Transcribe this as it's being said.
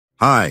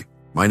Hi,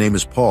 my name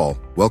is Paul.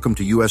 Welcome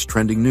to U.S.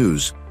 Trending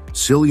News.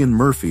 Cillian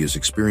Murphy is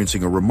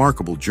experiencing a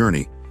remarkable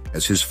journey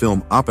as his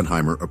film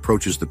Oppenheimer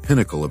approaches the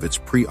pinnacle of its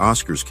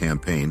pre-Oscars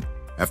campaign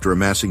after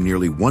amassing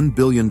nearly $1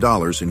 billion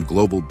in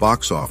global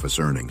box office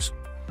earnings.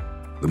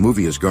 The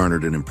movie has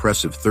garnered an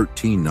impressive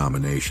 13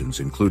 nominations,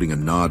 including a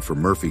nod for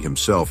Murphy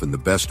himself in the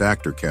Best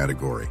Actor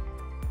category.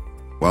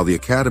 While the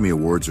Academy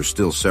Awards are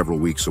still several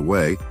weeks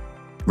away,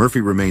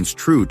 Murphy remains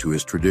true to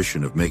his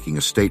tradition of making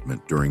a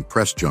statement during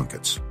press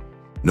junkets.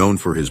 Known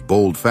for his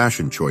bold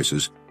fashion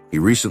choices, he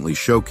recently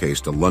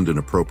showcased a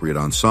London-appropriate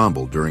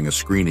ensemble during a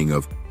screening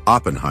of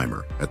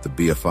Oppenheimer at the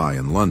BFI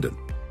in London.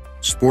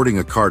 Sporting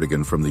a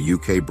cardigan from the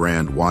UK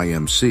brand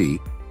YMC,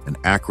 an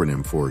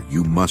acronym for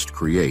You Must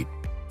Create,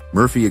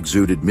 Murphy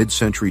exuded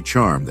mid-century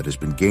charm that has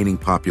been gaining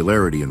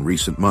popularity in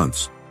recent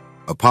months.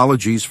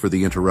 Apologies for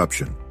the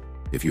interruption.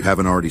 If you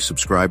haven't already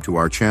subscribed to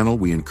our channel,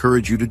 we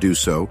encourage you to do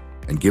so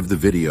and give the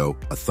video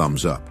a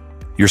thumbs up.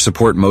 Your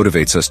support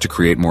motivates us to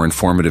create more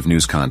informative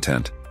news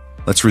content.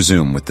 Let's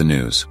resume with the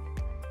news.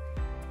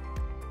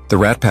 The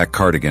Rat Pack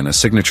cardigan, a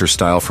signature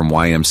style from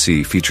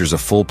YMC, features a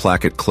full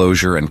placket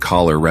closure and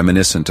collar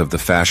reminiscent of the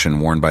fashion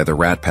worn by the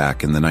Rat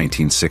Pack in the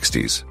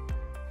 1960s.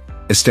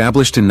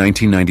 Established in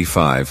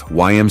 1995,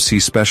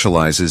 YMC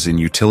specializes in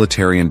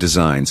utilitarian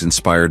designs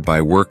inspired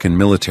by work and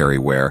military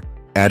wear,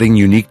 adding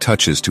unique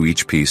touches to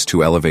each piece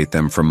to elevate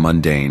them from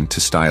mundane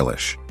to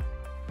stylish.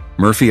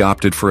 Murphy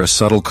opted for a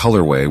subtle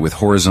colorway with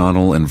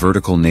horizontal and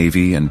vertical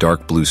navy and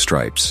dark blue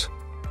stripes,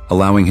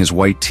 allowing his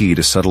white tee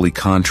to subtly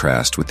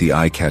contrast with the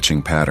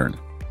eye-catching pattern.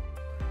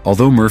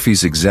 Although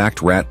Murphy's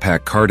exact Rat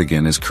Pack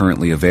cardigan is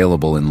currently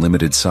available in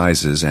limited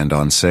sizes and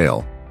on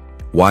sale,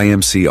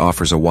 YMC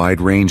offers a wide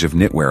range of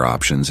knitwear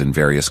options in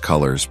various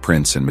colors,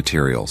 prints, and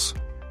materials.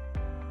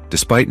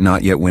 Despite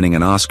not yet winning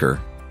an Oscar,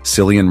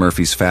 Cillian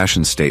Murphy's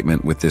fashion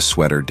statement with this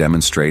sweater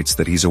demonstrates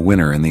that he's a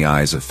winner in the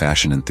eyes of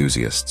fashion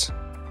enthusiasts.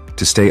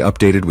 To stay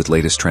updated with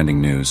latest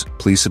trending news,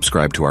 please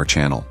subscribe to our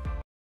channel.